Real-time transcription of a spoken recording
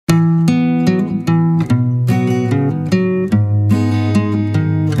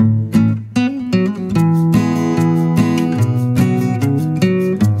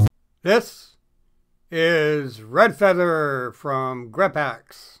Red Feather from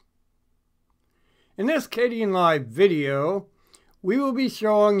Grepax. In this Kdenlive video, we will be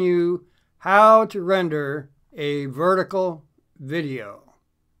showing you how to render a vertical video.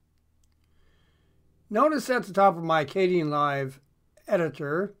 Notice at the top of my Kdenlive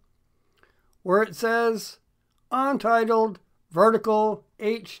editor where it says Untitled Vertical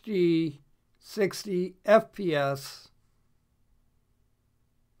HD 60 FPS.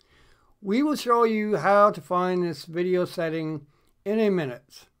 We will show you how to find this video setting in a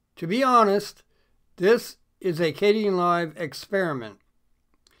minute. To be honest, this is a Kdenlive experiment,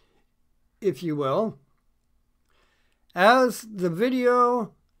 if you will, as the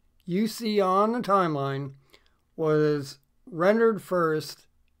video you see on the timeline was rendered first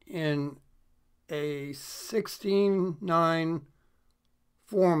in a 16:9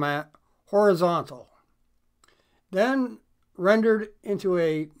 format horizontal, then rendered into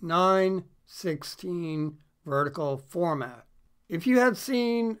a 9:16 vertical format. If you had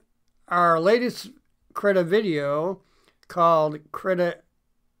seen our latest Krita video called Krita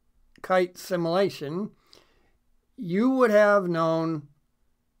Kite Simulation, you would have known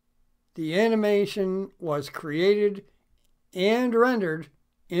the animation was created and rendered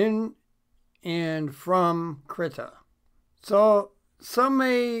in and from Krita. So some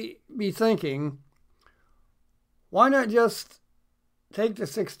may be thinking, why not just take the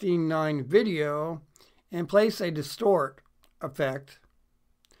 16:9 video and place a distort effect?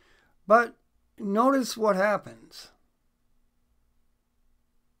 But notice what happens.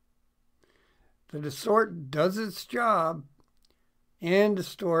 The distort does its job and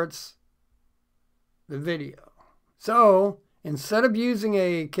distorts the video. So instead of using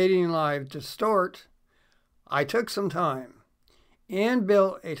a Kdenlive distort, I took some time and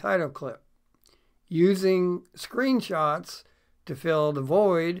built a title clip using screenshots to fill the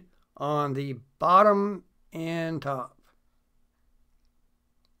void on the bottom and top.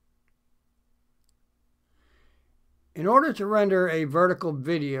 In order to render a vertical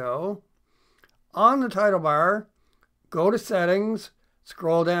video, on the title bar, go to Settings,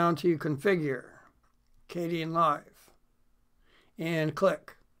 scroll down to Configure, Kdenlive, and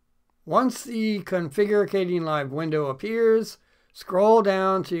click. Once the Configure Kdenlive window appears, scroll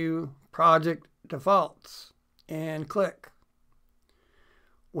down to Project Defaults and click.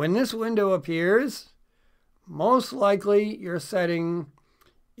 When this window appears, most likely your setting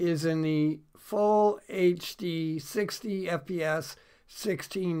is in the full HD 60 FPS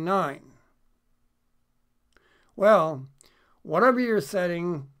 16:9. Well, whatever your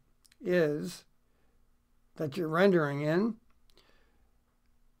setting is that you're rendering in,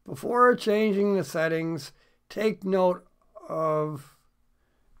 before changing the settings, take note of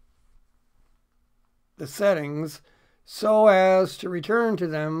the settings so as to return to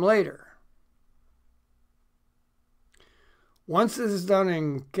them later. Once this is done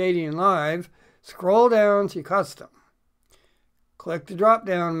in Kdenlive, scroll down to Custom. Click the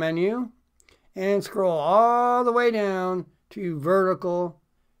drop-down menu and scroll all the way down to Vertical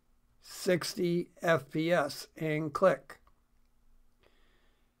 60 FPS and click.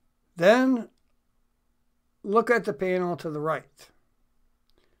 Then look at the panel to the right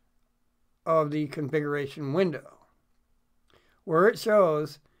of the configuration window where it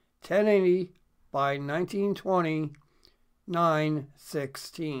shows 1080 by 1920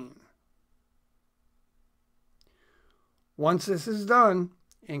 9:16. Once this is done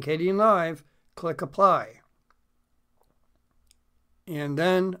in Kdenlive, click Apply and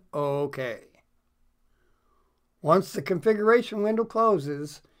then OK. Once the configuration window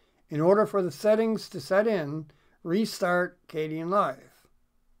closes, in order for the settings to set in, restart Kdenlive.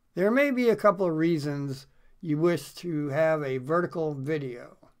 There may be a couple of reasons you wish to have a vertical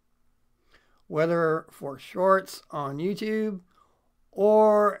video, whether for shorts on YouTube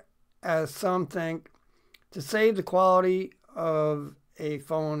or, as some think, to save the quality of a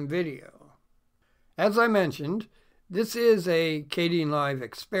phone video. As I mentioned, this is a Kdenlive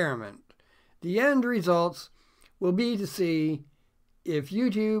experiment. The end results will be to see if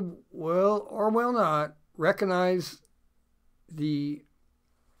YouTube will or will not recognize the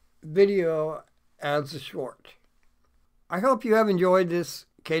video as a short. I hope you have enjoyed this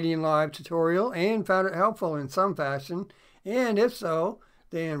Kdenlive tutorial and found it helpful in some fashion, and if so,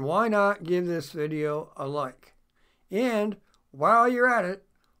 then why not give this video a like? And while you're at it,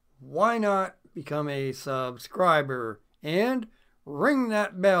 why not become a subscriber and ring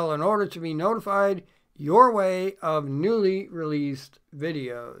that bell in order to be notified your way of newly released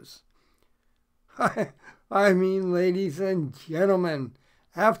videos. I mean, ladies and gentlemen,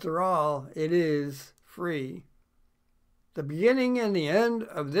 after all, it is free. The beginning and the end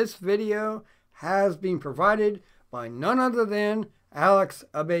of this video has been provided by none other than Alex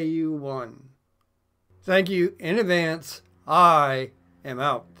Abayou 1. Thank you in advance. I am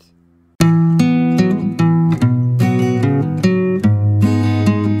out.